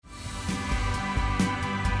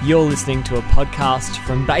You're listening to a podcast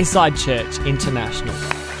from Bayside Church International.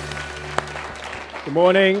 Good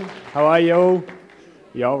morning. How are you all?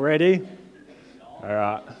 You all ready? All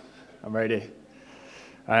right, I'm ready.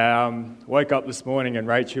 I woke up this morning and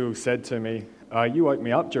Rachel said to me, you woke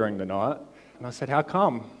me up during the night. And I said, how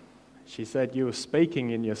come? She said, you were speaking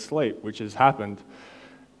in your sleep, which has happened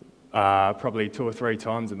probably 2 or 3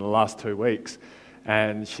 times in the last 2 weeks.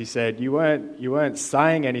 And she said, you weren't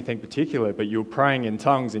saying anything particular, but you were praying in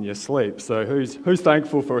tongues in your sleep. So who's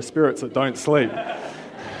thankful for spirits that don't sleep?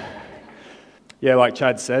 Yeah, like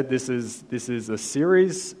Chad said, this is a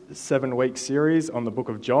series, 7-week series on the book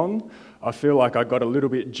of John. I feel like I got a little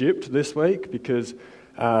bit gypped this week because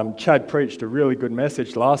Chad preached a really good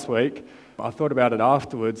message last week. I thought about it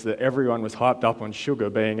afterwards that everyone was hyped up on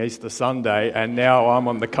sugar being Easter Sunday, and now I'm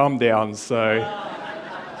on the come down, So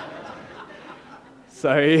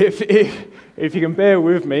if you can bear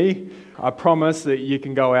with me, I promise that you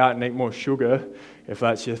can go out and eat more sugar if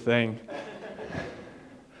that's your thing.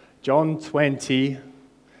 John 20,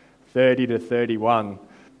 30 to 31.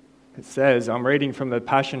 It says, I'm reading from the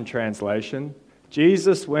Passion Translation,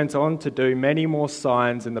 Jesus went on to do many more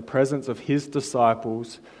signs in the presence of his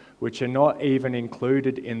disciples, which are not even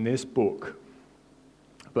included in this book.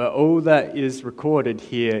 But all that is recorded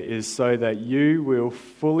here is so that you will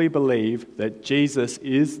fully believe that Jesus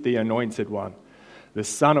is the Anointed One, the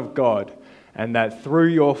Son of God, and that through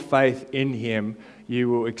your faith in him, you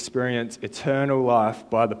will experience eternal life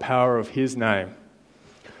by the power of his name.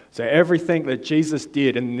 So everything that Jesus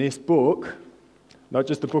did in this book, not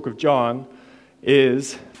just the book of John,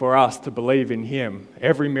 is for us to believe in him.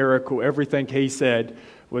 Every miracle, everything he said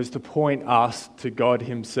was to point us to God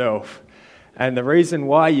himself. And the reason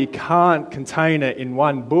why you can't contain it in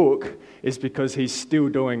one book is because he's still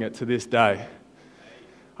doing it to this day.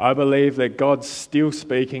 I believe that God's still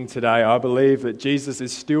speaking today. I believe that Jesus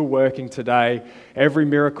is still working today. Every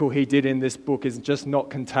miracle he did in this book is just not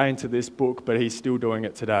contained to this book, but he's still doing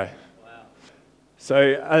it today. Wow. So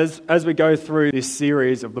as we go through this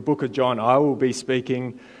series of the book of John, I will be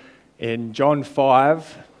speaking in John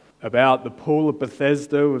 5 about the pool of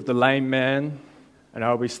Bethesda with the lame man. And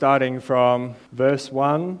I'll be starting from verse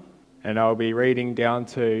 1, and I'll be reading down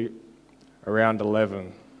to around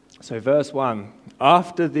 11. So verse 1,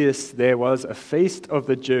 after this there was a feast of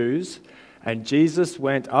the Jews, and Jesus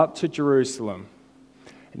went up to Jerusalem.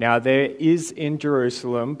 Now there is in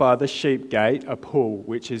Jerusalem by the sheep gate a pool,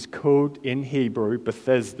 which is called in Hebrew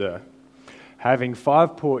Bethesda, having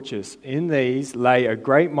 5 porches. In these lay a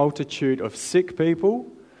great multitude of sick people,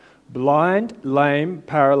 blind, lame,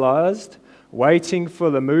 paralyzed, waiting for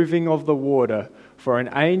the moving of the water. For an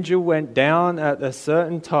angel went down at a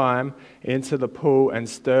certain time into the pool and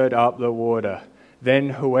stirred up the water. Then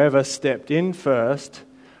whoever stepped in first,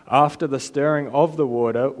 after the stirring of the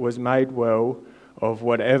water, was made well of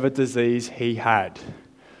whatever disease he had.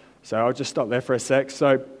 So I'll just stop there for a sec.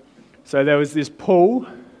 So there was this pool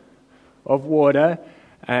of water,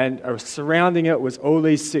 and surrounding it was all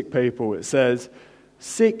these sick people. It says,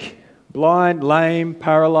 sick, blind, lame,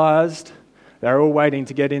 paralyzed. They're all waiting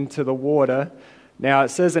to get into the water. Now, it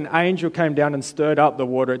says an angel came down and stirred up the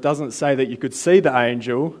water. It doesn't say that you could see the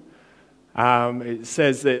angel. It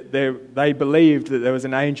says that they believed that there was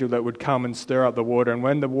an angel that would come and stir up the water. And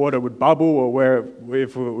when the water would bubble or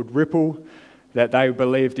if it would ripple, that they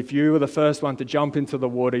believed if you were the first one to jump into the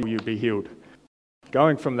water, you'd be healed.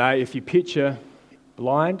 Going from that, if you picture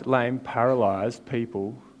blind, lame, paralyzed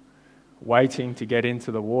people waiting to get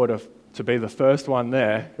into the water to be the first one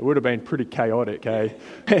there, it would have been pretty chaotic, eh?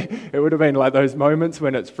 It would have been like those moments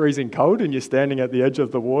when it's freezing cold and you're standing at the edge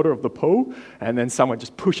of the water of the pool and then someone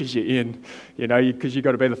just pushes you in, because you've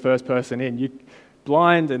got to be the first person in.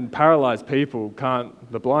 Blind and paralyzed people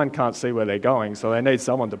the blind can't see where they're going, so they need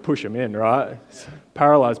someone to push them in, right?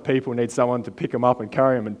 Paralyzed people need someone to pick them up and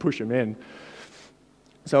carry them and push them in.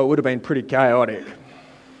 So it would have been pretty chaotic.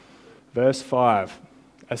 Verse 5.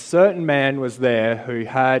 A certain man was there who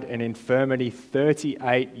had an infirmity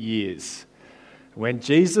 38 years. When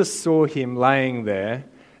Jesus saw him laying there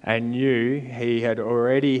and knew he had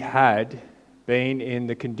already been in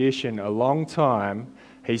the condition a long time,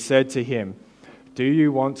 he said to him, do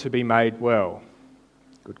you want to be made well?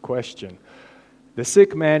 Good question. The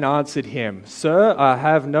sick man answered him, Sir, I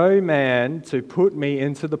have no man to put me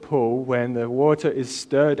into the pool when the water is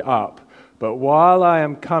stirred up. But while I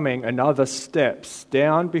am coming, another steps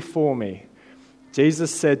down before me.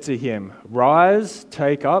 Jesus said to him, Rise,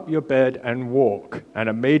 take up your bed and walk. And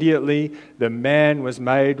immediately the man was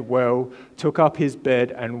made well, took up his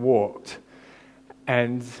bed and walked.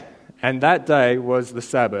 And that day was the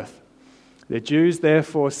Sabbath. The Jews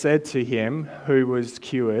therefore said to him who was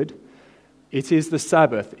cured, "It is the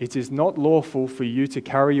Sabbath. It is not lawful for you to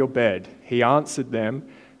carry your bed." He answered them,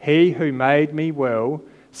 "He who made me well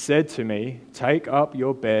said to me, 'Take up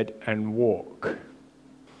your bed and walk.'"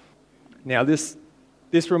 Now this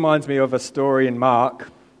reminds me of a story in Mark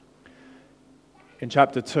in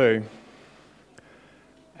chapter 2.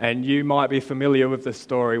 And you might be familiar with the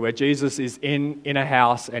story where Jesus is in a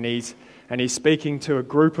house and he's speaking to a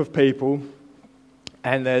group of people,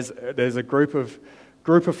 and there's a group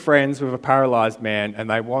of friends with a paralyzed man, and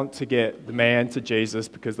they want to get the man to Jesus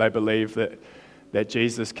because they believe that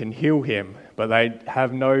Jesus can heal him, but they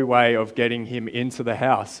have no way of getting him into the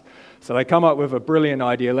house. So they come up with a brilliant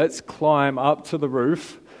idea. Let's climb up to the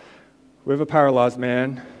roof with a paralyzed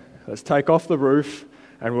man. Let's take off the roof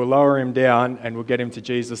and we'll lower him down and we'll get him to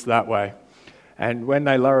Jesus that way. And when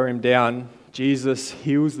they lower him down, Jesus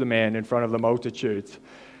heals the man in front of the multitudes.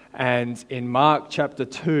 And in Mark chapter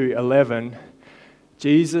 2:11,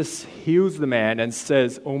 Jesus heals the man and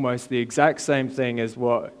says almost the exact same thing as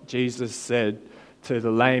what Jesus said to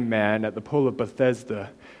the lame man at the pool of Bethesda.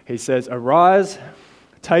 He says, "Arise,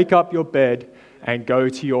 take up your bed, and go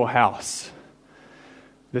to your house."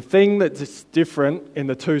 The thing that's different in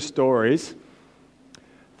the two stories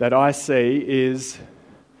that I see is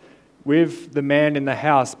with the man in the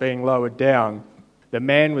house being lowered down, the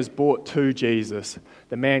man was brought to Jesus.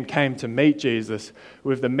 The man came to meet Jesus.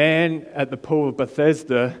 With the man at the pool of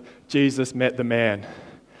Bethesda, Jesus met the man.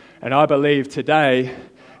 And I believe today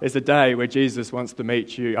is the day where Jesus wants to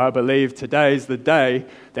meet you. I believe today is the day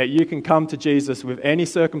that you can come to Jesus with any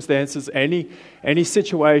circumstances, any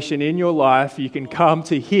situation in your life. You can come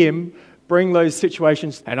to him, bring those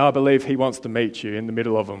situations, and I believe he wants to meet you in the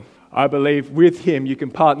middle of them. I believe with him, you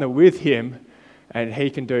can partner with him, and he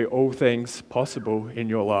can do all things possible in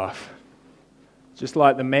your life. Just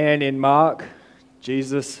like the man in Mark,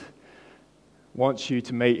 Jesus wants you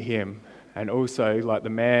to meet him. And also, like the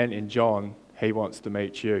man in John, he wants to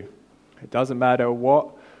meet you. It doesn't matter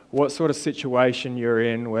what sort of situation you're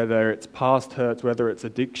in, whether it's past hurts, whether it's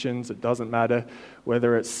addictions, it doesn't matter.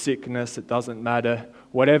 Whether it's sickness, it doesn't matter.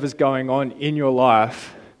 Whatever's going on in your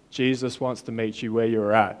life, Jesus wants to meet you where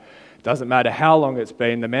you're at. It doesn't matter how long it's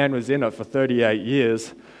been. The man was in it for 38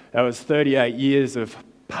 years. That was 38 years of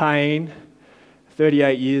pain,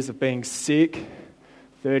 38 years of being sick,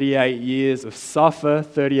 38 years of suffer,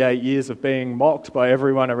 38 years of being mocked by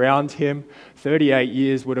everyone around him. 38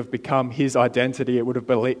 years would have become his identity. It would have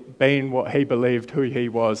been what he believed, who he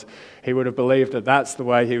was. He would have believed that that's the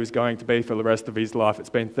way he was going to be for the rest of his life. It's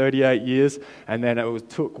been 38 years, and then it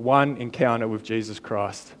took one encounter with Jesus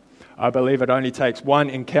Christ. I believe it only takes one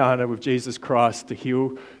encounter with Jesus Christ to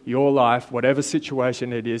heal your life, whatever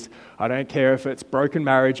situation it is. I don't care if it's broken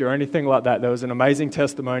marriage or anything like that. There was an amazing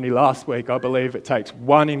testimony last week. I believe it takes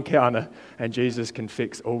one encounter and Jesus can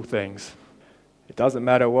fix all things. It doesn't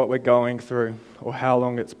matter what we're going through or how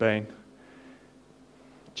long it's been.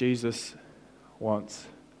 Jesus wants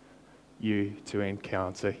you to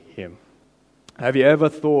encounter him. Have you ever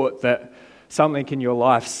thought that something in your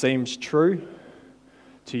life seems true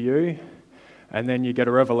to you, and then you get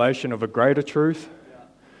a revelation of a greater truth,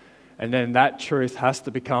 and then that truth has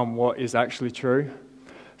to become what is actually true?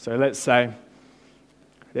 So let's say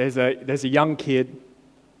there's a young kid,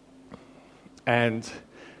 and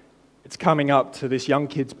it's coming up to this young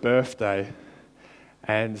kid's birthday,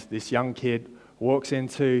 and this young kid walks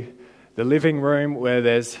into the living room where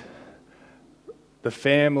there's the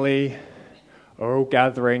family are all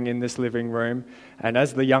gathering in this living room. And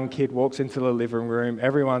as the young kid walks into the living room,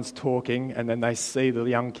 everyone's talking, and then they see the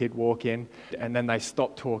young kid walk in, and then they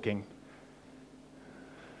stop talking.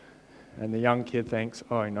 And the young kid thinks,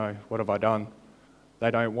 "Oh no, what have I done? They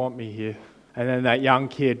don't want me here." And then that young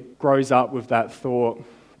kid grows up with that thought,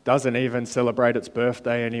 doesn't even celebrate its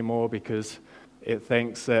birthday anymore because it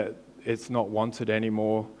thinks that it's not wanted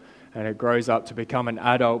anymore. And it grows up to become an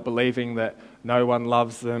adult believing that no one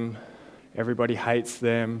loves them, everybody hates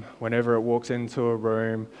them. Whenever it walks into a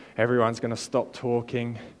room, everyone's going to stop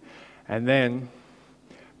talking. And then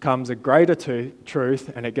comes a greater truth,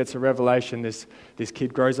 and it gets a revelation. This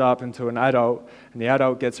kid grows up into an adult, and the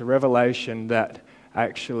adult gets a revelation that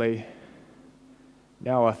actually,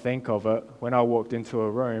 now I think of it, when I walked into a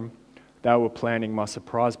room, they were planning my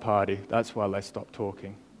surprise party. That's why they stopped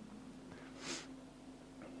talking.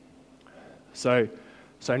 So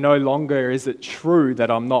no longer is it true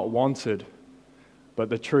that I'm not wanted, but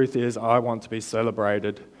the truth is I want to be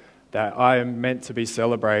celebrated, that I am meant to be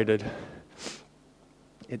celebrated.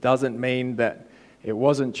 It doesn't mean that it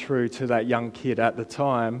wasn't true to that young kid at the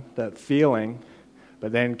time, that feeling,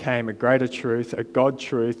 But then came a greater truth, a God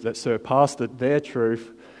truth that surpassed their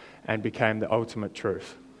truth and became the ultimate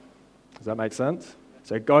truth. Does that make sense?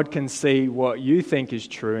 So God can see what you think is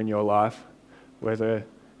true in your life, whether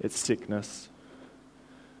it's sickness,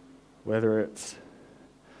 whether it's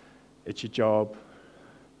your job,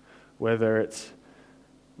 whether it's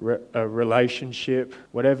a relationship,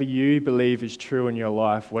 whatever you believe is true in your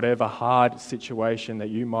life, whatever hard situation that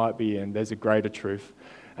you might be in, there's a greater truth.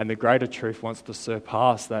 And the greater truth wants to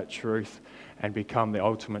surpass that truth and become the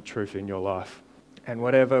ultimate truth in your life. And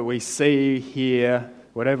whatever we see, hear,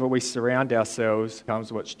 whatever we surround ourselves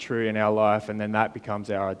becomes what's true in our life, and then that becomes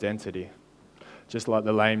our identity. Just like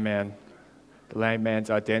the lame man. The lame man's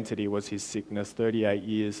identity was his sickness. 38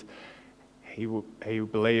 years, he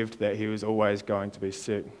believed that he was always going to be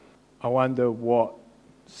sick. I wonder what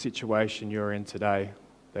situation you're in today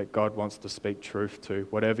that God wants to speak truth to.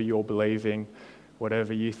 Whatever you're believing,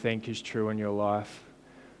 whatever you think is true in your life,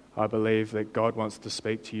 I believe that God wants to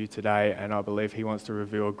speak to you today, and I believe he wants to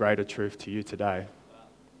reveal a greater truth to you today.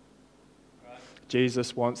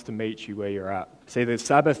 Jesus wants to meet you where you're at. See, the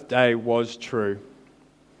Sabbath day was true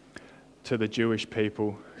to the Jewish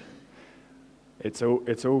people. It's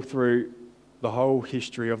all through the whole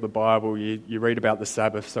history of the Bible. You read about the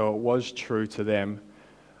Sabbath, so it was true to them.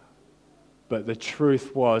 But the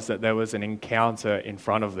truth was that there was an encounter in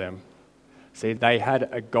front of them. See, they had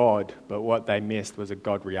a God, but what they missed was a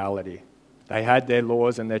God reality. They had their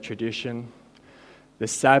laws and their tradition. The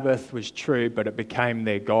Sabbath was true, but it became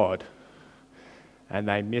their God. And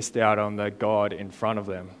they missed out on the God in front of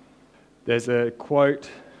them. There's a quote,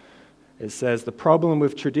 it says, "The problem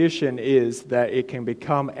with tradition is that it can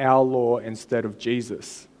become our law instead of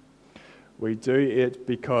Jesus. We do it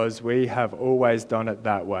because we have always done it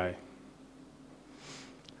that way."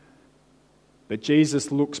 But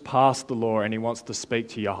Jesus looks past the law and he wants to speak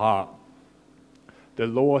to your heart. The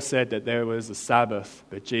law said that there was a Sabbath,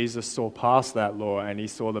 but Jesus saw past that law and he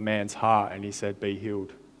saw the man's heart and he said, "Be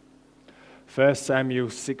healed." 1 Samuel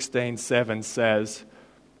 16:7 says,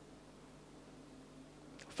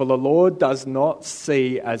 "For the Lord does not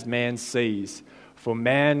see as man sees, for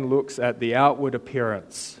man looks at the outward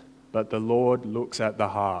appearance, but the Lord looks at the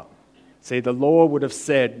heart." See, the law would have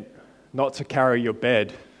said not to carry your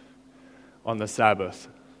bed on the Sabbath.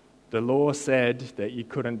 The law said that you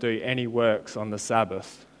couldn't do any works on the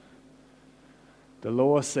Sabbath. The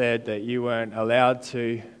law said that you weren't allowed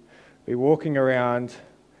to be walking around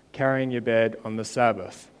carrying your bed on the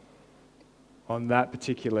Sabbath, on that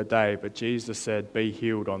particular day. But Jesus said, "Be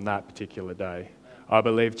healed on that particular day." I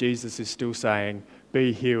believe Jesus is still saying,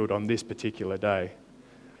 "Be healed on this particular day."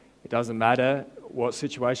 It doesn't matter what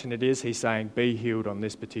situation it is, he's saying, "Be healed on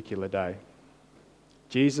this particular day."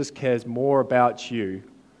 Jesus cares more about you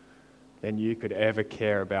than you could ever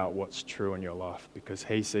care about what's true in your life, because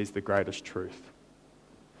he sees the greatest truth.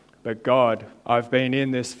 But God, I've been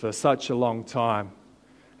in this for such a long time,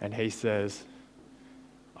 and he says,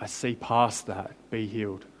 "I see past that, be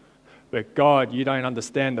healed." But God, you don't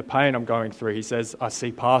understand the pain I'm going through. He says, "I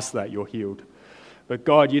see past that, you're healed." But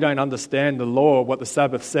God, you don't understand the law, what the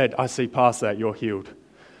Sabbath said. "I see past that, you're healed."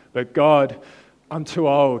 But God, I'm too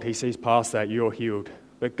old. He sees past that, you're healed.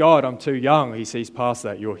 But God, I'm too young. He sees past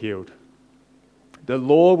that, you're healed. The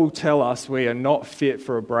law will tell us we are not fit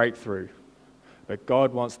for a breakthrough, but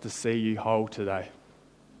God wants to see you whole today.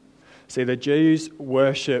 See, the Jews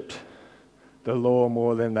worshipped the law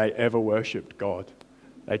more than they ever worshipped God.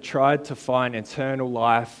 They tried to find eternal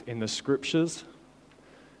life in the scriptures,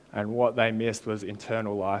 and what they missed was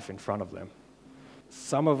eternal life in front of them.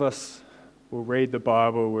 Some of us will read the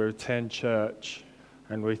Bible, we'll attend church,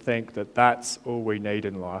 and we think that that's all we need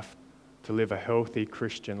in life, to live a healthy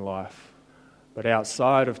Christian life. But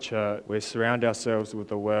outside of church, we surround ourselves with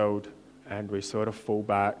the world and we sort of fall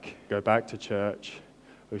back, go back to church,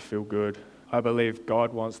 we feel good. I believe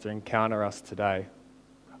God wants to encounter us today.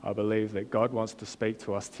 I believe that God wants to speak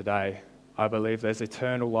to us today. I believe there's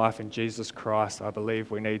eternal life in Jesus Christ. I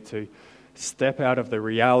believe we need to step out of the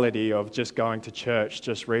reality of just going to church,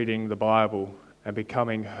 just reading the Bible, and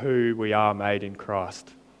becoming who we are made in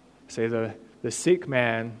Christ. See, the sick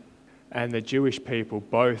man and the Jewish people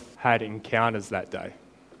both had encounters that day.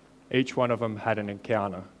 Each one of them had an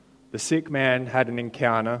encounter. The sick man had an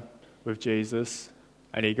encounter with Jesus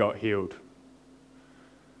and he got healed.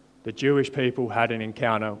 The Jewish people had an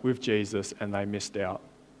encounter with Jesus and they missed out.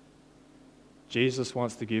 Jesus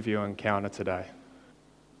wants to give you an encounter today.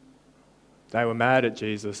 They were mad at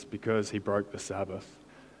Jesus because he broke the Sabbath.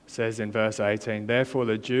 It says in verse 18, "Therefore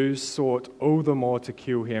the Jews sought all the more to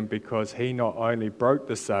kill him because he not only broke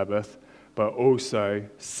the Sabbath, but but also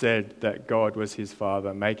said that God was his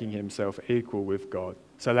Father, making himself equal with God.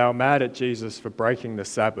 So they were mad at Jesus for breaking the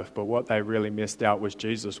Sabbath, but what they really missed out was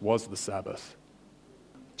Jesus was the Sabbath.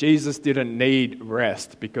 Jesus didn't need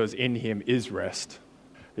rest because in him is rest.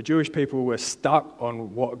 The Jewish people were stuck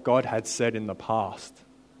on what God had said in the past,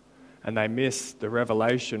 and they missed the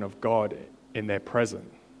revelation of God in their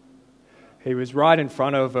present. He was right in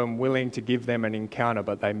front of them, willing to give them an encounter,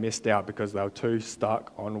 but they missed out because they were too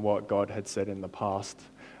stuck on what God had said in the past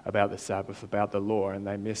about the Sabbath, about the law, and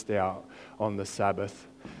they missed out on the Sabbath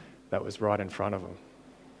that was right in front of them.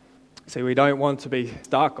 See, we don't want to be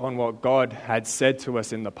stuck on what God had said to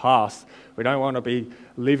us in the past. We don't want to be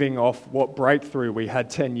living off what breakthrough we had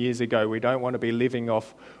 10 years ago. We don't want to be living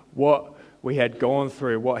off what we had gone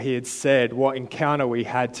through, what he had said, what encounter we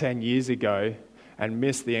had 10 years ago, and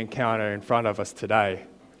miss the encounter in front of us today.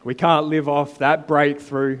 We can't live off that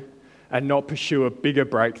breakthrough and not pursue a bigger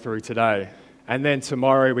breakthrough today. And then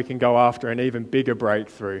tomorrow we can go after an even bigger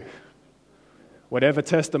breakthrough. Whatever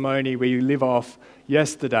testimony we live off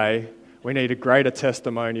yesterday, we need a greater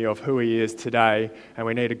testimony of who he is today, and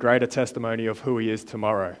we need a greater testimony of who he is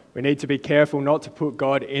tomorrow. We need to be careful not to put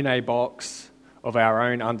God in a box of our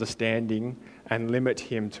own understanding and limit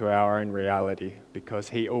him to our own reality, because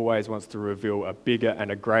he always wants to reveal a bigger and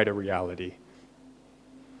a greater reality.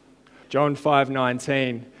 John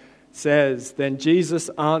 5:19 says, "Then Jesus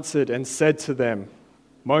answered and said to them,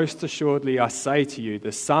 'Most assuredly I say to you,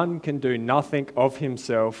 the Son can do nothing of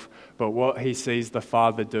himself but what he sees the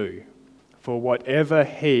Father do. For whatever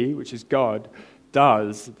he,'" which is God,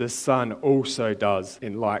 "does, the Son also does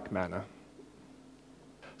in like manner."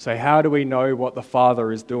 So how do we know what the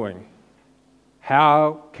Father is doing?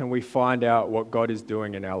 How can we find out what God is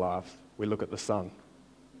doing in our lives? We look at the Son.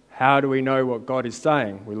 How do we know what God is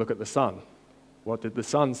saying? We look at the Son. What did the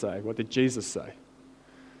Son say? What did Jesus say?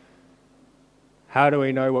 How do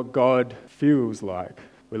we know what God feels like?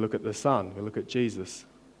 We look at the Son. We look at Jesus.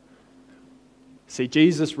 See,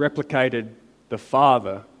 Jesus replicated the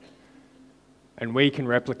Father, and we can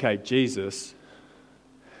replicate Jesus.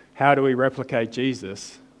 How do we replicate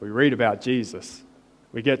Jesus? We read about Jesus.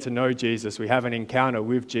 We get to know Jesus. We have an encounter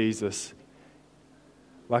with Jesus.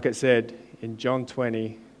 Like it said in John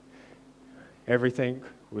 20, everything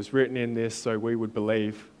was written in this so we would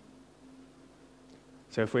believe.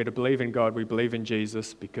 So if we're to believe in God, we believe in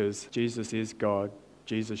Jesus because Jesus is God.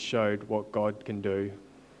 Jesus showed what God can do.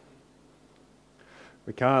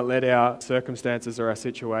 We can't let our circumstances or our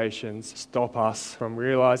situations stop us from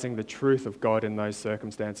realizing the truth of God in those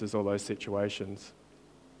circumstances or those situations.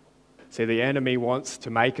 See, the enemy wants to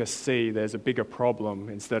make us see there's a bigger problem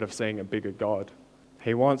instead of seeing a bigger God.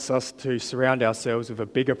 He wants us to surround ourselves with a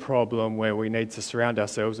bigger problem where we need to surround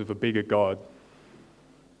ourselves with a bigger God.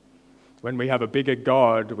 When we have a bigger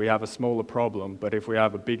God, we have a smaller problem, but if we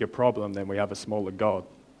have a bigger problem, then we have a smaller God.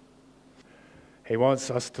 He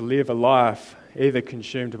wants us to live a life either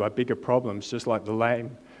consumed by bigger problems, just like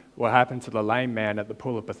what happened to the lame man at the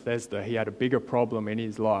pool of Bethesda. He had a bigger problem in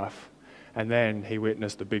his life, and then he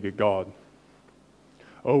witnessed a bigger God.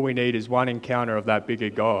 All we need is one encounter of that bigger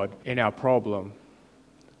God in our problem.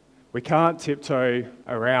 We can't tiptoe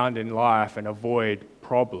around in life and avoid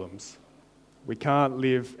problems. We can't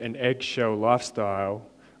live an eggshell lifestyle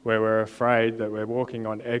where we're afraid that we're walking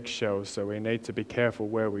on eggshells, so we need to be careful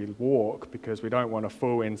where we walk because we don't want to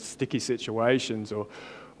fall in sticky situations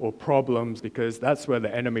or problems, because that's where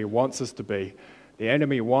the enemy wants us to be. The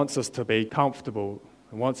enemy wants us to be comfortable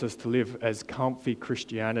and wants us to live as comfy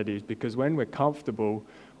Christianities, because when we're comfortable,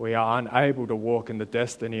 we are unable to walk in the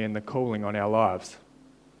destiny and the calling on our lives.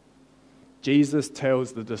 Jesus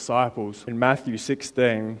tells the disciples in Matthew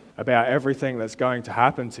 16 about everything that's going to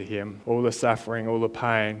happen to him, all the suffering, all the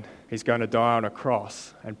pain. He's going to die on a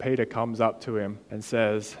cross. And Peter comes up to him and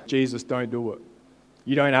says, "Jesus, don't do it.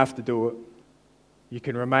 You don't have to do it. You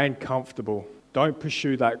can remain comfortable. Don't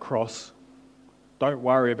pursue that cross. Don't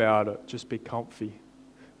worry about it. Just be comfy."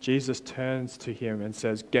 Jesus turns to him and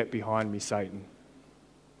says, "Get behind me, Satan."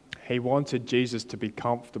 He wanted Jesus to be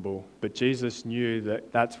comfortable, but Jesus knew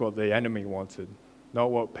that that's what the enemy wanted,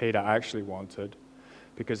 not what Peter actually wanted.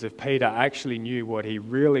 Because if Peter actually knew what he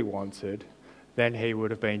really wanted, then he would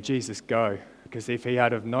have been, "Jesus, go." Because if he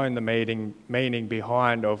had have known the meaning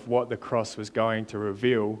behind of what the cross was going to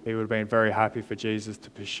reveal, he would have been very happy for Jesus to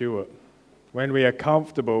pursue it. When we are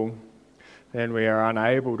comfortable, then we are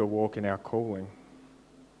unable to walk in our calling.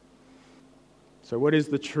 So what is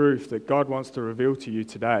the truth that God wants to reveal to you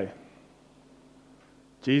today?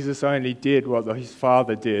 Jesus only did what his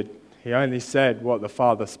Father did. He only said what the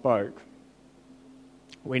Father spoke.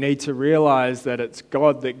 We need to realize that it's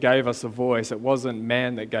God that gave us a voice. It wasn't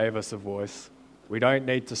man that gave us a voice. We don't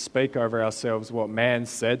need to speak over ourselves what man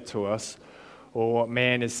said to us or what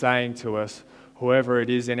man is saying to us. Whoever it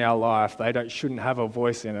is in our life, shouldn't have a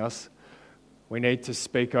voice in us. We need to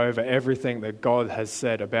speak over everything that God has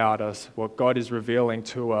said about us, what God is revealing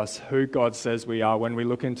to us, who God says we are. When we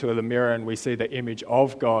look into the mirror and we see the image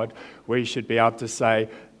of God, we should be able to say,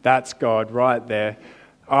 that's God right there.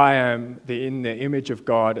 I am in the image of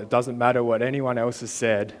God. It doesn't matter what anyone else has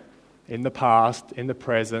said in the past, in the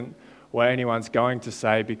present, what anyone's going to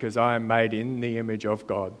say, because I am made in the image of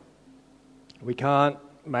God. We can't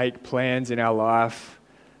make plans in our life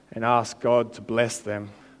and ask God to bless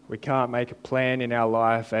them. We can't make a plan in our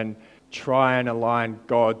life and try and align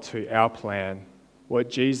God to our plan. What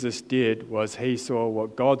Jesus did was he saw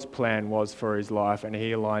what God's plan was for his life and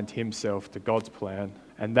he aligned himself to God's plan.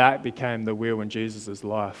 And that became the will in Jesus'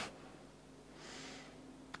 life.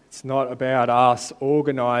 It's not about us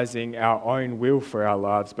organising our own will for our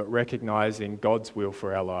lives, but recognising God's will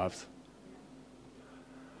for our lives.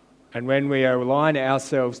 And when we align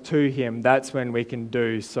ourselves to him, that's when we can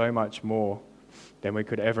do so much more than we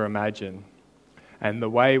could ever imagine. And the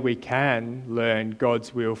way we can learn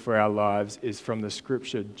God's will for our lives is from the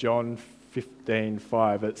scripture, John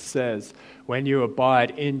 15:5. It says, when you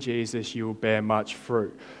abide in Jesus, you will bear much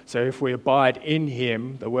fruit. So if we abide in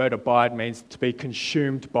him, the word abide means to be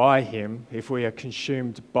consumed by him. If we are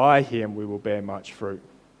consumed by him, we will bear much fruit.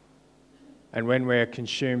 And when we are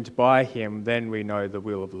consumed by him, then we know the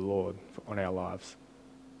will of the Lord on our lives.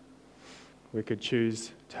 We could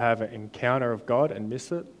choose to have an encounter of God and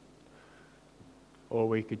miss it, or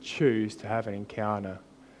we could choose to have an encounter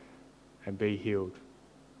and be healed.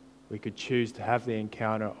 We could choose to have the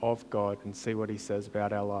encounter of God and see what he says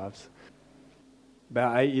about our lives.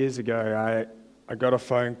 About 8 years ago, I got a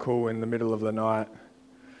phone call in the middle of the night,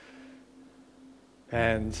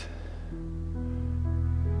 and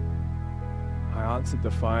I answered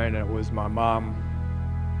the phone, and it was my mum.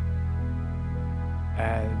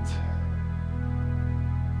 And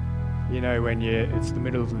you know, when it's the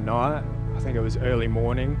middle of the night, I think it was early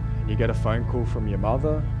morning, and you get a phone call from your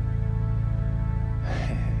mother,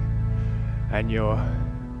 and you're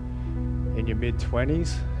in your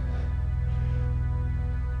mid-20s.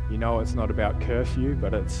 You know it's not about curfew,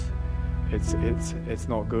 but it's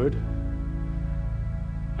not good.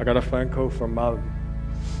 I got a phone call from Mum,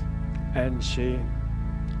 and she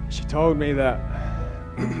told me that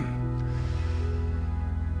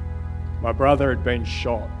my brother had been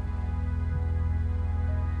shot.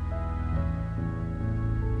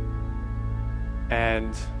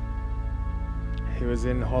 And he was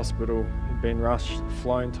in hospital. He'd been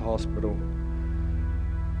flown to hospital.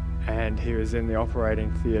 And he was in the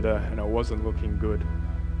operating theatre, and it wasn't looking good.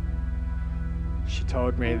 She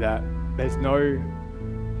told me that there's no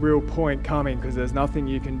real point coming because there's nothing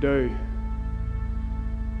you can do.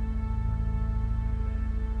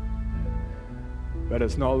 But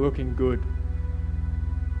it's not looking good.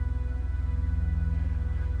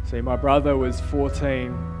 See, my brother was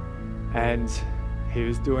 14, and he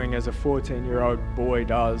was doing as a 14-year-old boy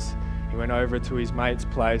does. He went over to his mate's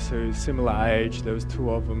place who's similar age. There was two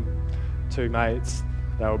of them, two mates.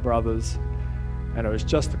 They were brothers. And it was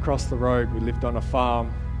just across the road. We lived on a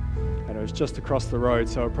farm, and it was just across the road.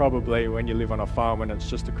 So probably when you live on a farm and it's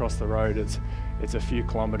just across the road, it's a few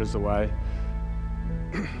kilometres away.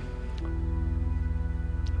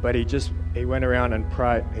 But he went around and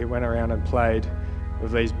played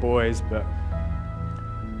with these boys, but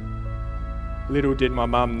little did my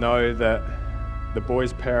mum know that the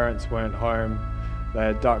boys' parents weren't home. They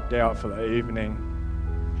had ducked out for the evening,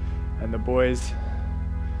 and the boys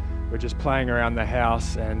were just playing around the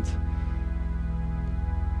house, and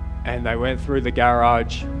they went through the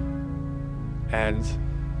garage, and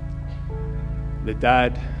the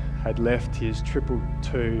dad had left his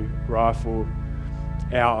 222 rifle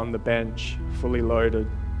out on the bench, fully loaded.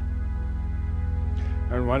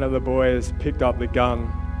 And one of the boys picked up the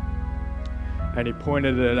gun and he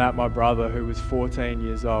pointed it at my brother, who was 14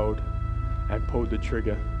 years old, and pulled the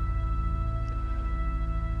trigger.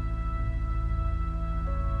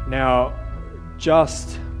 Now,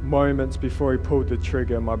 just moments before he pulled the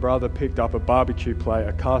trigger, my brother picked up a barbecue plate,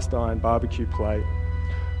 a cast iron barbecue plate.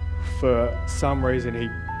 For some reason,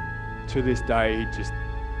 to this day, he just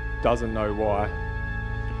doesn't know why.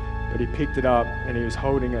 But he picked it up and he was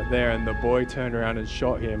holding it there, and the boy turned around and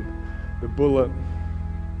shot him. The bullet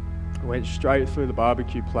went straight through the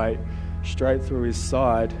barbecue plate, straight through his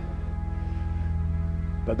side.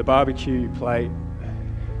 But the barbecue plate,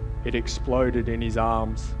 it exploded in his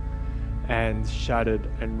arms and shattered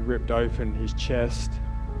and ripped open his chest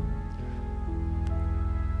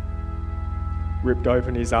ripped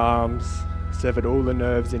open his arms, severed all the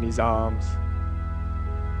nerves in his arms.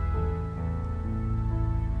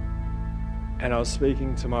 And I was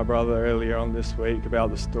speaking to my brother earlier on this week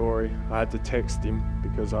about the story. I had to text him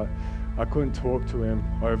because I couldn't talk to him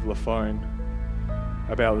over the phone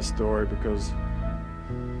about the story because,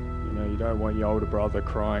 you don't want your older brother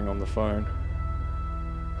crying on the phone.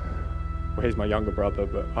 Well, he's my younger brother,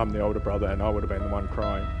 but I'm the older brother and I would have been the one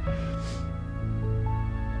crying.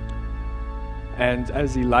 And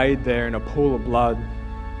as he laid there in a pool of blood,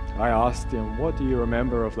 I asked him, "What do you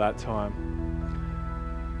remember of that time?"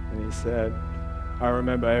 And he said, "I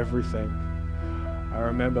remember everything. I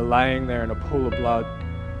remember laying there in a pool of blood.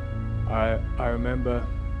 I remember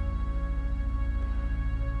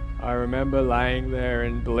laying there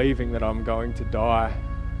and believing that I'm going to die.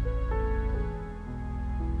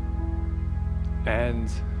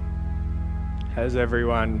 And as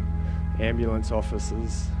everyone, ambulance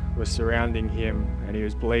officers, were surrounding him and he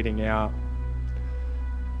was bleeding out,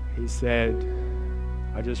 he said,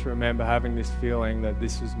 I just remember having this feeling that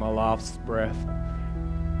this was my last breath.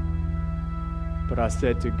 But I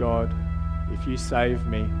said to God, if you save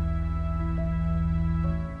me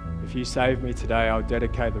today, I'll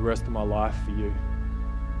dedicate the rest of my life for you."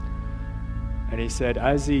 And he said,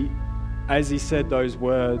 as he said those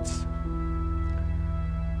words,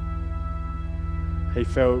 he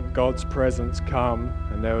felt God's presence come,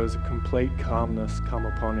 and there was a complete calmness come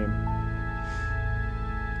upon him.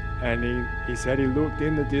 And he said he looked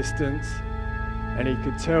in the distance and he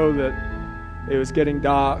could tell that it was getting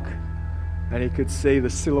dark, and he could see the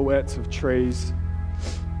silhouettes of trees,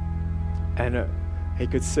 and he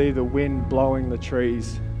could see the wind blowing the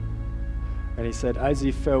trees. And he said as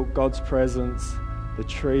he felt God's presence, the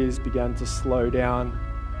trees began to slow down,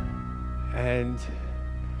 and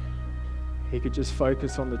he could just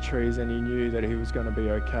focus on the trees, and he knew that he was going to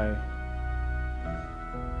be okay.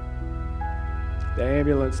 The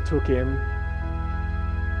ambulance took him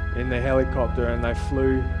in the helicopter and they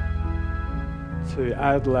flew to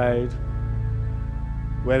Adelaide,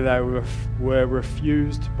 where they were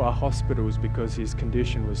refused by hospitals because his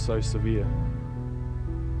condition was so severe.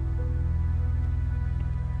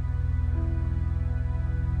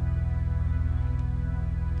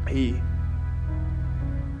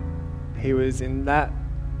 He was in that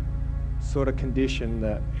sort of condition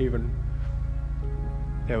that even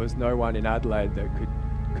there was no one in Adelaide that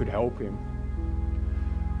could help him,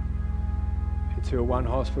 until one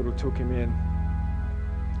hospital took him in,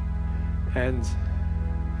 and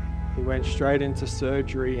he went straight into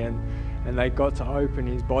surgery, and they got to open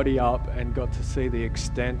his body up and got to see the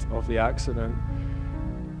extent of the accident.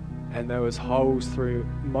 And there was holes through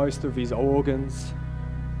most of his organs.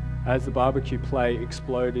 As the barbecue plate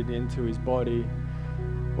exploded into his body,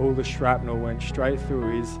 all the shrapnel went straight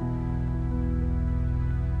through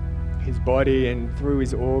his body and through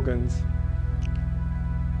his organs.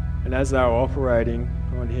 And as they were operating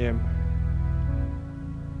on him,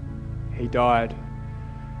 he died.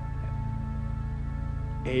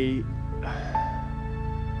 He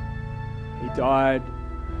died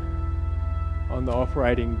on the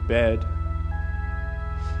operating bed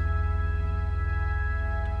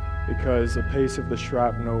because a piece of the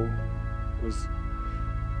shrapnel was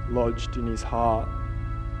lodged in his heart.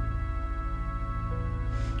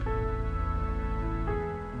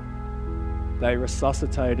 They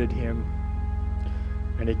resuscitated him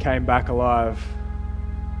and he came back alive,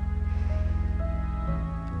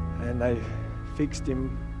 and they fixed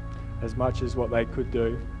him as much as what they could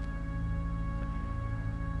do.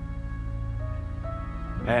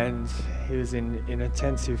 And he was in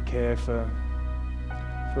intensive care for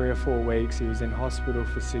 3 or 4 weeks. He was in hospital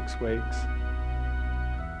for 6 weeks.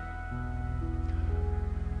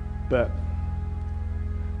 But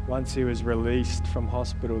once he was released from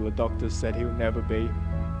hospital, the doctors said he'll never be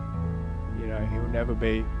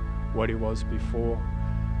what he was before.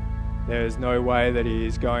 There is no way that he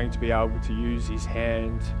is going to be able to use his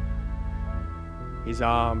hand, his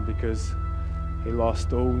arm, because he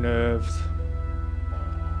lost all nerves.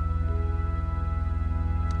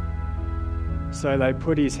 So they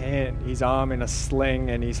put his arm in a sling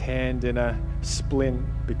and his hand in a splint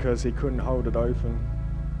because he couldn't hold it open.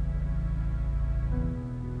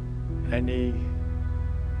 And he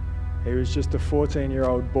was just a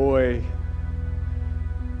 14-year-old boy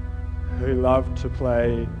who loved to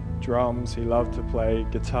play drums, he loved to play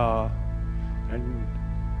guitar, and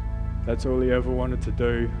that's all he ever wanted to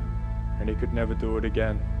do, and he could never do it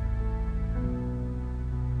again.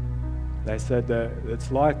 They said that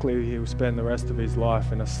it's likely he'll spend the rest of his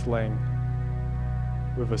life in a sling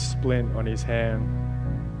with a splint on his hand.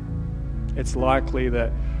 It's likely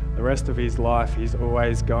that the rest of his life, he's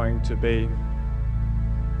always going to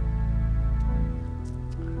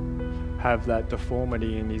have that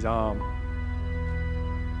deformity in his arm.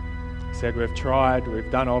 He said, we've tried,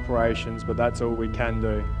 we've done operations, but that's all we can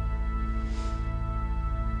do.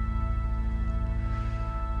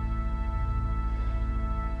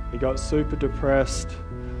 He got super depressed.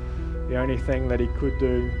 The only thing that he could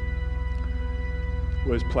do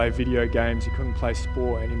was play video games. He couldn't play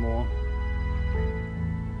sport anymore.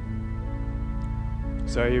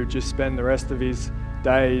 So he would just spend the rest of his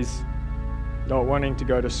days not wanting to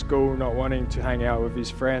go to school, not wanting to hang out with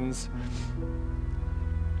his friends,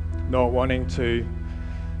 not wanting to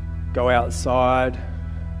go outside,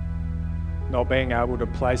 not being able to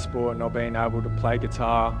play sport, not being able to play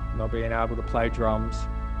guitar, not being able to play drums.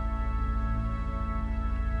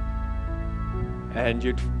 And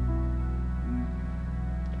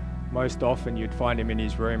most often you'd find him in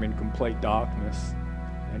his room in complete darkness,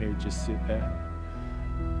 and he would just sit there.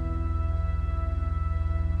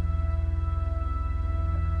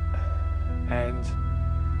 And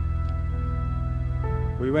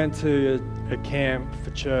we went to a camp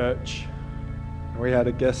for church, and we had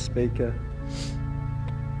a guest speaker,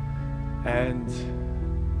 and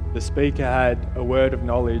the speaker had a word of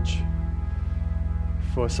knowledge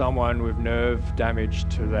for someone with nerve damage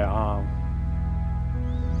to their arm.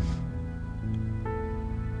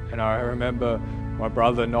 And I remember my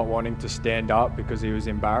brother not wanting to stand up because he was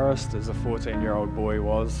embarrassed, as a 14-year-old boy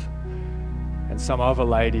was. And some other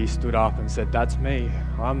lady stood up and said, "That's me.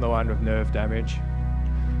 I'm the one with nerve damage.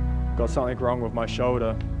 Got something wrong with my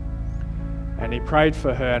shoulder." And he prayed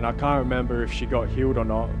for her, and I can't remember if she got healed or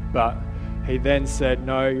not, but he then said,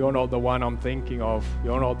 "No, you're not the one I'm thinking of.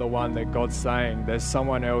 You're not the one that God's saying. There's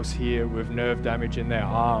someone else here with nerve damage in their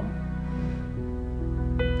arm."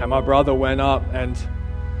 And my brother went up and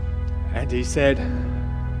he said,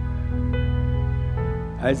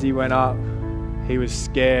 as he went up, he was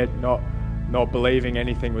scared, not believing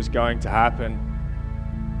anything was going to happen.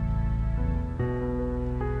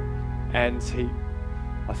 And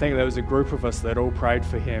I think there was a group of us that all prayed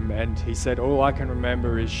for him, and he said, "All I can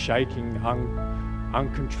remember is shaking,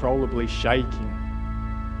 uncontrollably shaking,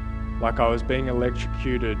 like I was being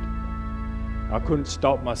electrocuted. I couldn't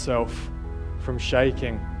stop myself from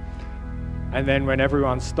shaking." And then when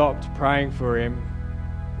everyone stopped praying for him,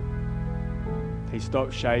 he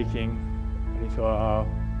stopped shaking, and he thought, "Oh,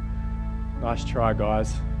 nice try,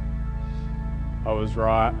 guys. I was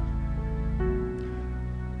right.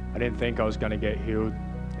 I didn't think I was going to get healed,"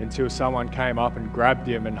 until someone came up and grabbed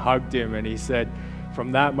him and hugged him, and he said,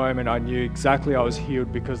 "From that moment I knew exactly I was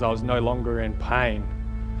healed because I was no longer in pain.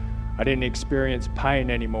 I didn't experience pain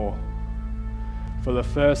anymore. For the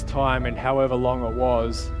first time in however long it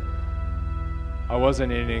was, I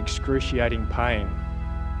wasn't in excruciating pain."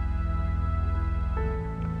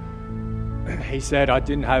 He said, "I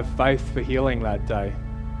didn't have faith for healing that day.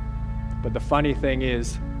 But the funny thing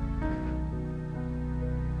is,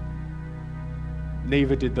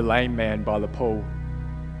 neither did the lame man by the pool.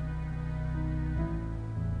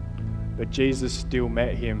 But Jesus still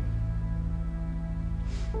met him."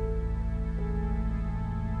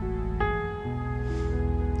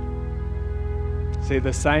 See,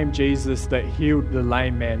 the same Jesus that healed the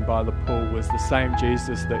lame man by the pool was the same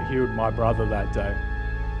Jesus that healed my brother that day.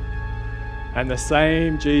 And the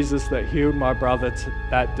same Jesus that healed my brother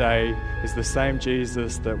that day is the same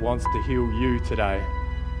Jesus that wants to heal you today.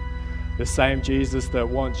 The same Jesus that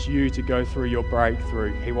wants you to go through your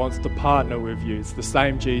breakthrough. He wants to partner with you. It's the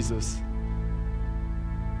same Jesus.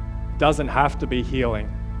 It doesn't have to be healing.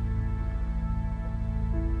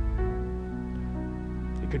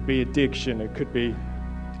 It could be addiction. It could be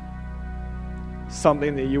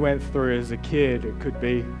something that you went through as a kid. It could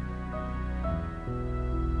be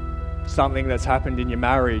something that's happened in your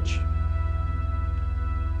marriage.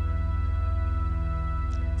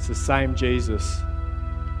 It's the same Jesus.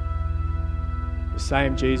 The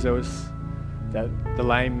same Jesus that the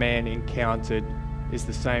lame man encountered is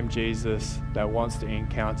the same Jesus that wants to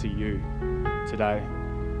encounter you today.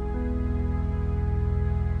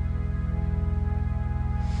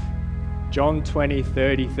 John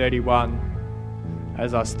 20:30-31,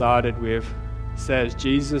 as I started with, says,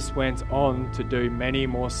 "Jesus went on to do many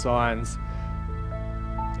more signs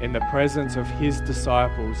in the presence of his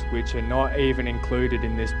disciples, which are not even included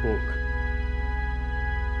in this book.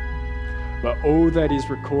 But all that is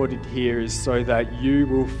recorded here is so that you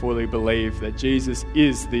will fully believe that Jesus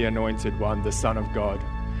is the Anointed One, the Son of God,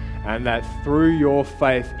 and that through your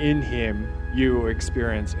faith in him, you will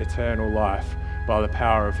experience eternal life by the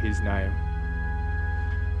power of his name."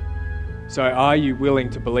 So are you willing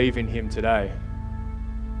to believe in him today?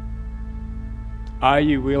 Are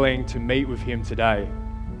you willing to meet with him today?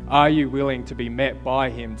 Are you willing to be met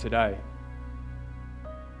by him today?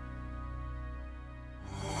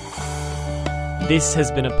 This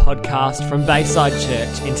has been a podcast from Bayside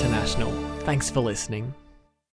Church International. Thanks for listening.